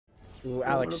Ooh,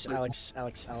 Alex, I'll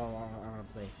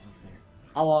play.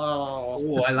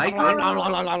 Oh, I like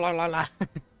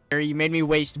this. You made me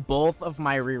waste both of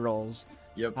my rerolls.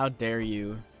 Yep. How dare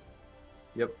you?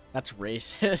 Yep. That's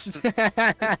racist.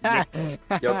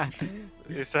 Yep.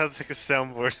 It sounds like a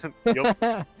soundboard. Yup.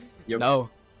 Yep. No.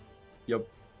 Yep.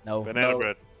 No. Banana No.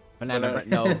 bread. Banana bread.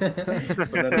 No.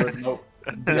 Banana bread. Nope.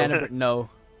 Banana bread. No.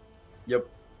 Yep.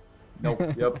 Nope.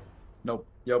 Yep. Nope.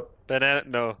 Yep. Banana.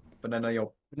 No. Banana.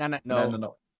 Yep. Banana. No. Banana.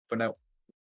 No. Banana.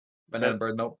 Banana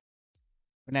bread. Nope.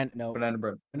 Banana. No. Banana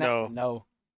bread. Banana. No. No.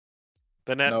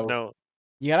 Banana. No. No.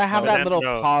 You gotta have No. that little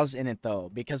No. pause in it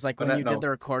though, because like when Banana. you No. did the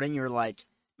recording, you were like,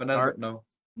 Banana Start. bread. No.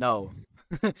 no.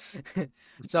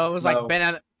 So it was like No.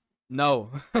 banana. No.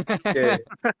 Gay.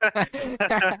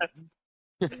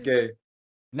 Gay.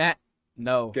 Nat.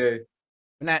 No. Gay.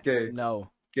 Nat. Gay. No.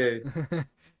 Gay.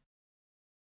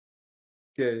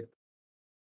 Gay.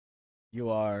 You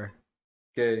are.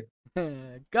 Gay.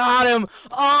 Got him!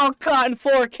 Oh, caught in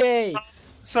 4K!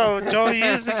 So Joey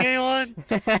is the gay one.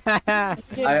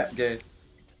 Gay.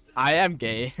 I am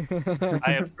gay.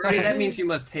 I am. Brody, that means you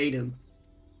must hate him.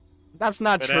 That's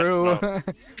not Banana- true.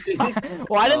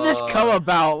 Why did this come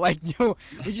about? Like,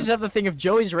 we just have to think of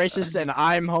Joey's racist and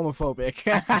I'm homophobic.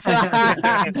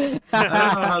 I don't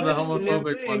know how the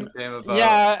homophobic one came about.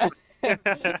 Yeah. I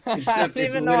Except don't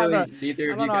it's even know how literally the, neither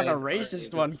I of don't you know how guys the are racist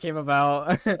neighbors. one came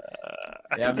about.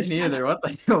 Yeah, me neither. What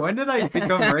the? When did I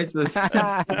become racist?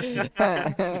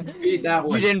 Read that You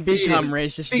one. didn't Feed become it.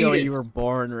 racist, Feed Joey. it. You were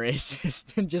born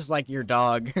racist, just like your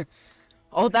dog.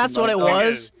 Oh, that's My what it dog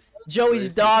was. Joey's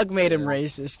racist, dog made him yeah.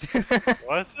 racist.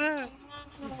 Was it?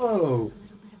 Whoa.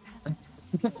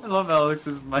 I love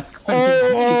Alex's mic.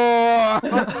 Oh!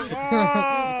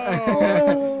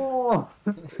 Oh.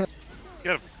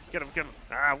 Get him! Get him! Get him!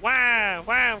 Ah! Wah!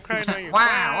 Wah! I'm crying on you!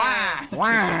 Wah!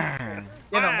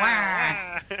 Get him,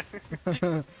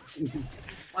 Wah!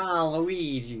 Wow,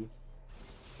 Luigi.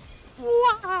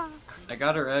 I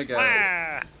got her egg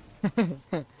out.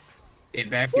 Wah! Get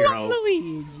back here, oh.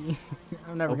 Luigi.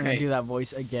 I'm never gonna Okay. do that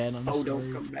voice again. I'm Oh, sorry.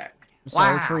 don't come back. I'm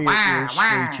sorry for your ears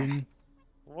screeching.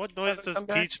 What noise does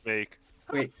Peach make?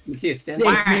 Wait, Matthias, stand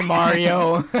Save up. me,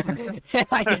 Mario!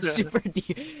 I get super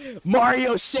deep.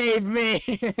 Mario, save me!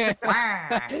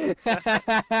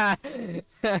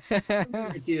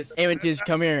 Matthias. Hey, Matthias,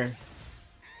 come here.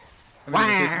 Be in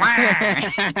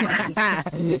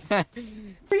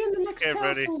the next Okay,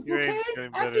 buddy, castle, your okay? aim's getting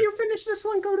After better. you finish this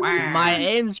one, go to the next. My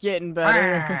aim's getting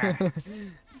better.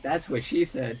 That's what she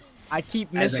said. I keep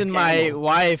As a missing my camel.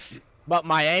 wife, but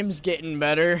my aim's getting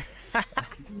better.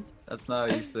 That's not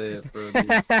how you say it, bro.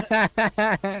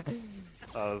 That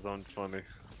was unfunny.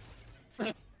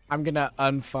 I'm gonna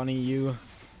unfunny you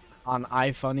on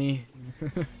iFunny.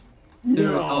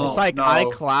 No, It's like no.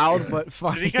 iCloud, but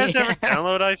funny. Did you guys ever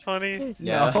download iFunny?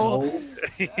 Yeah. No.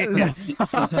 It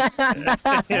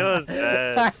was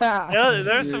bad.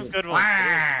 There's some good ones.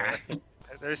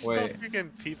 There's still Wait. freaking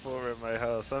people over at my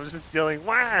house. I'm just yelling,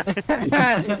 wah!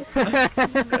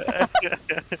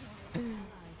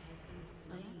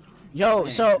 Yo,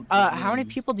 so how many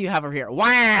people do you have over here?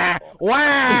 Wah!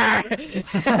 Wah!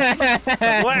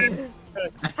 Wah!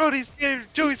 Brody's game,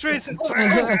 Joey's racist.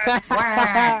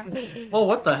 Oh,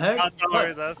 what the heck? Not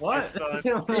sorry, that's my What? son. It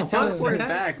teleported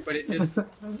back, but it just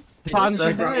Don's,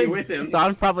 the brought you with him.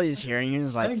 Don probably is hearing you and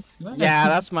is like, Thanks, man. yeah,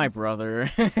 that's my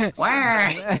brother. I'm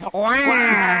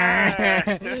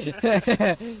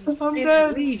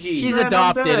dead. Luigi. He's Man, I'm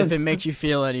adopted dead. if it makes you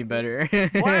feel any better.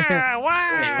 Wah!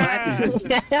 Wah!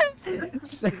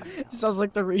 Sounds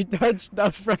like the retard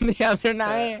stuff from the other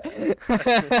night.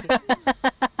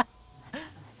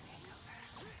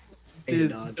 He's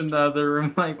just in the other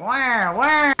room like, wah,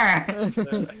 wah!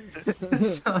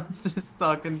 Son's just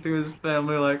talking to his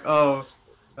family like, oh,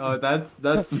 that's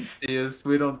Matthias.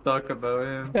 We don't talk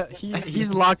about him. He's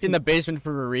locked in the basement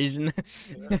for a reason.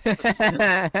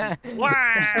 Wah!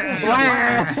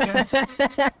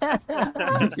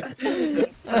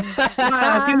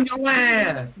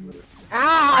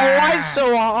 Ow, why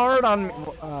so hard on me?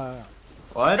 What?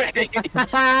 What,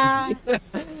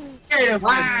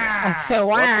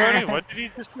 Brody? What did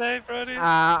he just say, Brody?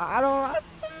 I don't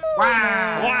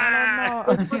know.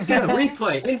 Let's get a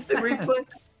replay. Instant replay.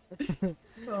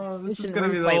 Oh, this is Listen, gonna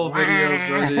be the replay. whole video,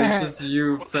 Brody. It's just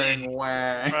you saying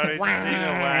wah. Brody's being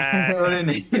a wah. Brody,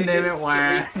 name it wah.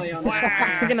 Replay on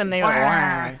that. We're gonna name it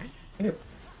Wah.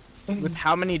 With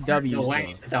how many The W's? wah.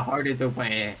 though? The harder the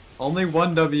wah. Only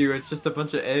one W. It's just a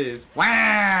bunch of A's.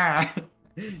 Wah!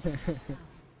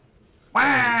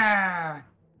 Wah!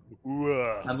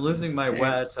 Whoa. I'm losing my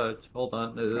wet Thanks. touch. Hold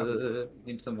on.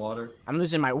 Need some water. I'm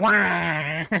losing my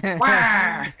wah.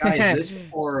 Guys, this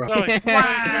for No, you grabbed my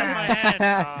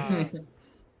hand.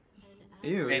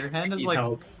 Ew, Man, your hand I is need like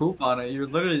help. poop on it. You're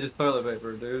literally just toilet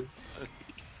paper, dude.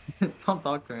 Don't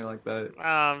talk to me like that.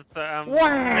 Man,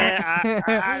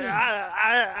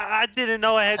 I didn't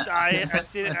know I had. I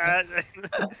didn't.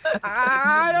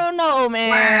 I don't know,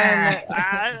 man.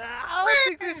 I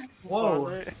don't think this.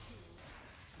 Whoa.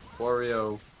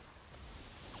 Wario.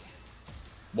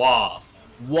 Wah.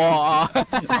 Wah.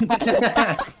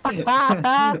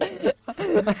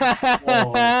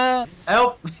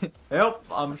 Help! Help!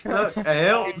 I'm stuck.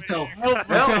 Help! Help. Help!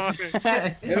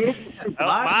 Help.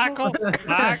 Michael,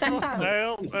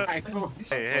 help! Michael.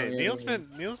 Hey, Neil's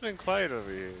been quiet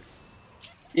over here.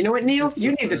 You know what, Neil?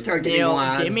 You need to start getting Neil,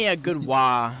 loud. give me a good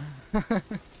wah.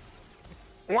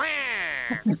 Wah!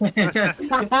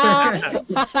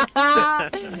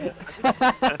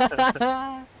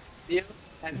 Neil,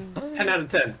 10 out of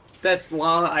 10. Best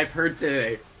law I've heard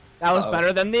today. That was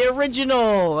better than the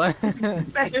original. The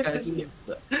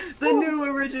new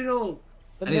original.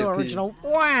 The I need new to pee. original.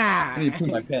 Wah. I need to pee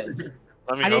my pants.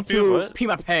 Let me I need help you. to What? pee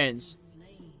my pants.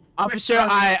 Officer,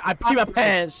 I pee my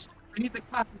pants. I need the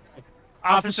copy.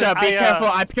 Officer, be careful,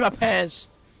 I pee my pants.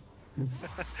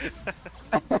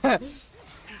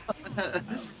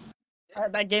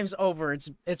 That game's over.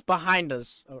 It's behind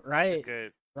us, right?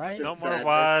 Good. Right? No It's more sad.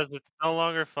 whys. It's no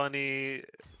longer funny.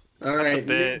 All right.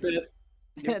 bit.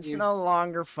 It's no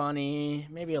longer funny.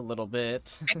 Maybe a little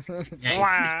bit.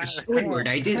 Mr. Squidward,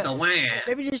 I did the wham.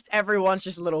 Maybe just everyone's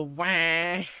just a little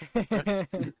wah.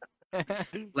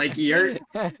 Like you're.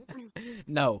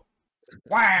 No.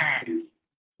 Wah.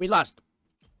 We lost.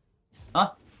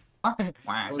 Huh?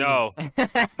 Wow. No.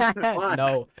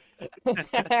 No.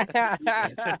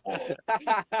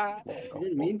 I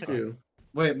didn't mean to.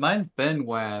 Wait, mine's been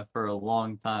wah for a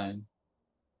long time.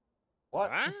 What?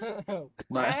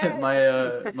 My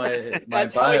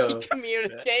That's how bio. you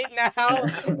communicate now.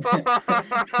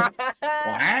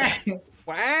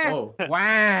 Wah. Oh.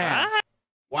 Wah.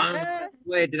 Wow.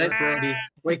 Wait, did I Brody?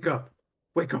 Wake up.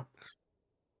 Wake up.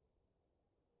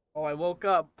 Oh, I woke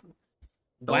up.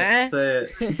 Don't Wah. say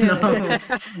it. No.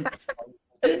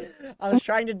 I was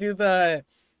trying to do the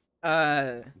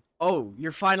oh,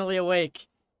 you're finally awake.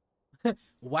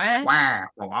 What? Wah,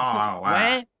 wah, wah.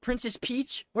 What? Princess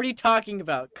Peach? What are you talking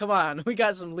about? Come on, we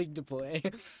got some League to play.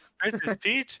 Princess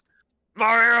Peach?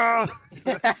 Mario!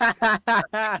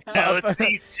 That was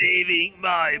me saving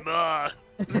my mom.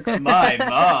 My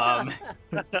mom.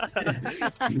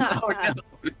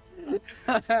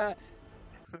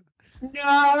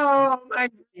 No, my.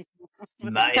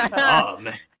 My mom.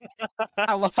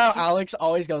 I love how Alex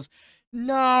always goes,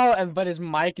 no, but his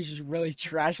mic is just really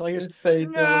trash. Like, he's,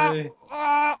 Fades no, away.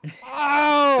 oh,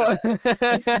 oh.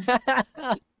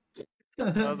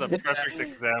 That was a perfect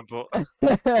example.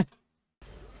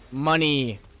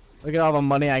 Money. Look at all the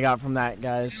money I got from that,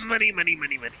 guys. Money. Money,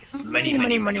 money, money.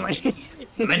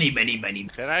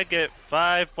 Can I get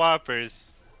 5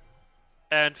 Whoppers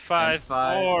and 5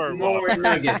 more More Whoppers?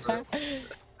 nuggets.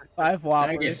 5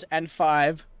 Whoppers and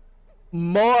 5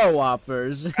 more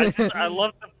Whoppers. I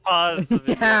love the pause of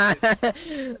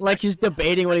it. Like he's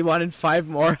debating what he wanted 5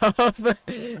 more of. He's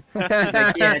like,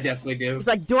 yeah, I definitely do. He's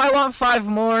like, do I want 5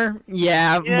 more?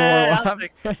 Yeah, Yeah, more I'll Whoppers.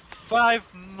 take 5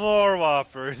 more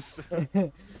Whoppers.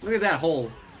 Look at that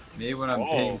hole. Me when I'm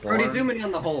Oh. being Brody, born. zoom in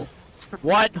on the hole.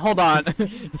 What? Hold on.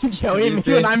 Joey, You me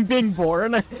think- when I'm being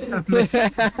born. Me as a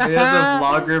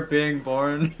vlogger being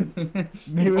born.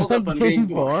 Me when Hold I'm up, I'm being being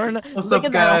born. born. What's Look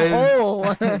up, at that hole.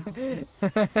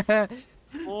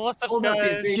 What's up, Hold up,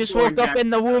 guys? you're being Just born, woke up Jack. in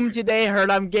the womb today,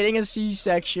 heard I'm getting a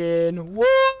C-section. Woo!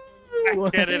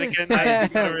 Get it again.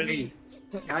 Hey,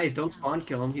 guys, don't spawn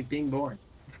kill him. He's being born.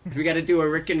 So we gotta do a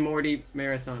Rick and Morty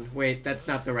marathon. Wait, that's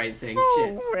not the right thing.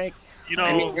 Shit. Rick. You know,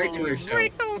 I mean, regular show.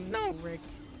 Rick, no, Rick.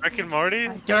 Rick and Morty?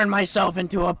 Turn myself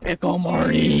into a pickle,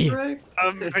 Morty.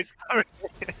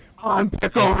 I'm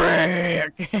Pickle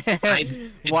Rick.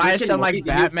 It's Why I Rick and sound like Morty,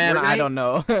 the new Batman? I Fortnite? don't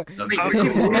know. Wait, Rick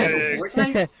and Morty,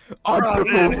 Fortnite? I'm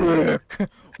Pickle Rick.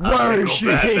 Where is she?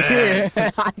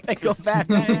 I'm Pickle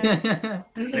Batman.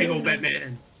 Big ol'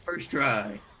 Batman. First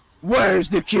try. Where's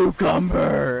the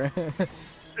cucumber?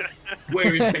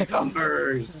 Where is the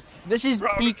cumbers? This is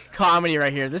peak comedy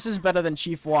right here. This is better than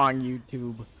Chief Wong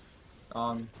YouTube.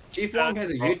 Chief Wong has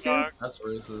a YouTube? That's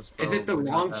racist. Is it the bro. We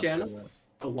wrong can't have channel? that.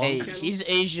 The long Hey, channel? he's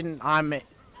Asian. I'm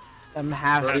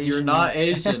half Bro, Asian. you're not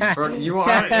Asian. Bro, you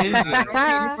are Asian. You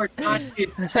are not a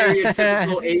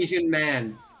stereotypical Asian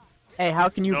man. Hey, how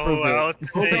can you No, prove it? Alex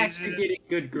Go is back to Asian. getting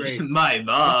good grades. My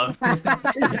mom.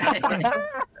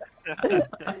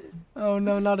 Oh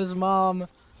no, not his mom.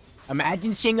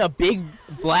 Imagine seeing a big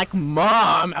black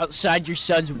mom outside your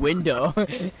son's window.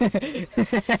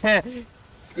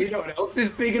 You know what else is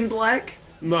big and black?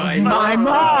 My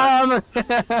mom!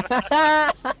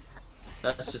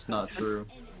 That's just not true.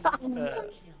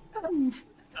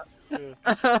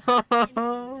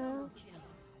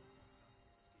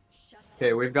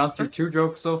 Okay, we've gone through 2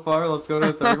 jokes so far. Let's go to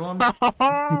the 3rd one.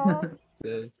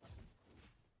 Okay.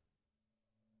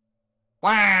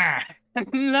 Wah!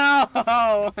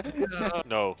 No!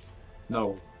 No.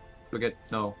 No. Spaghetti.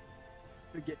 No.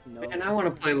 No. And I want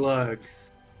to play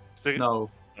lugs. No.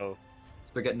 No.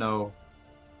 Spaghetti. No.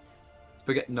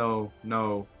 Spaghetti. No.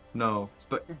 No. No.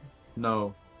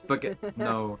 No. Spaghetti.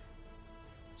 No.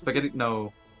 Spaghetti.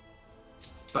 No.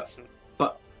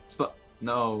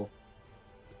 No.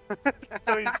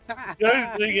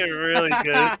 You're doing it really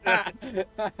good.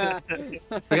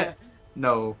 Spaghetti.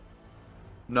 No.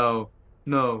 No.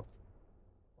 No.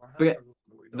 Spaghetti.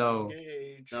 No.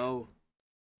 No.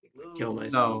 Kill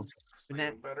myself.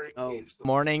 No. Oh.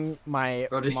 Morning, my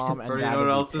mom and Brody, dad you know what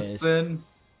would else be is pissed. thin?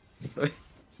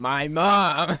 My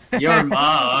mom! Your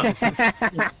mom.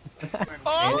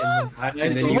 Oh! And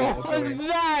then you What walk was away.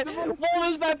 that? What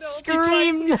was that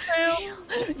scream?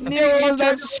 Neil, what was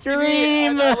that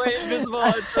scream? I went invisible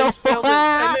until he failed it,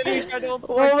 and then he tried to hold the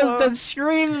What was phone. that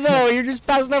scream though? You're just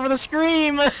passing over the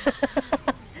scream. That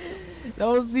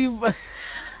was the.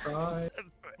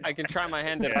 I can try my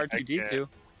hand at Yeah, I R2D2.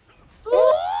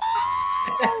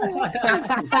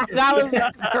 That was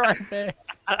perfect.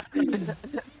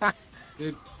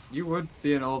 Dude, you would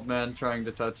be an old man trying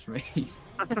to touch me.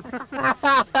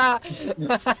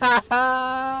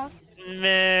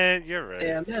 Man, you're right.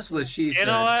 Damn, that's what she said. You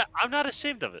know what? I'm not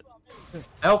ashamed of it.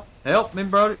 Help me,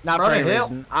 Brody. Not for Brody, any help.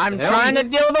 reason. I'm Help trying me. to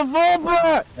deal with the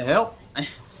Volbra. Help.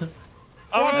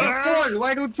 Thorn,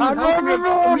 why don't you I'm help on me? the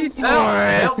road.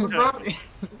 Help me, Brody.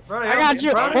 Brody, I help got me.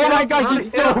 you. Brody, Oh my help. gosh, Brody,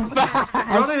 he's so help. fast.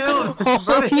 Brody, help.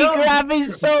 Brody, He help. grabbed me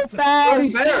so He's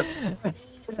fast. there.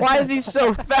 Why is he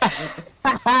so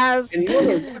fast? And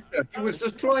motherfucker, he was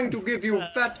just trying to give you a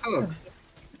fat hug.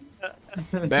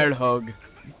 Bear hug.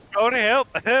 Brody, help!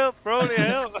 Help! Brody,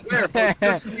 help! Where?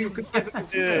 You could give it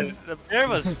Dude, the bear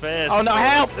was fast. Oh no,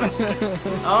 help!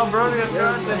 Oh, Brody, I'm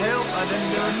trying to help. I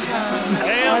didn't do it in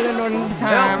time. I didn't know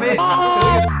Help me.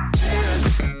 time.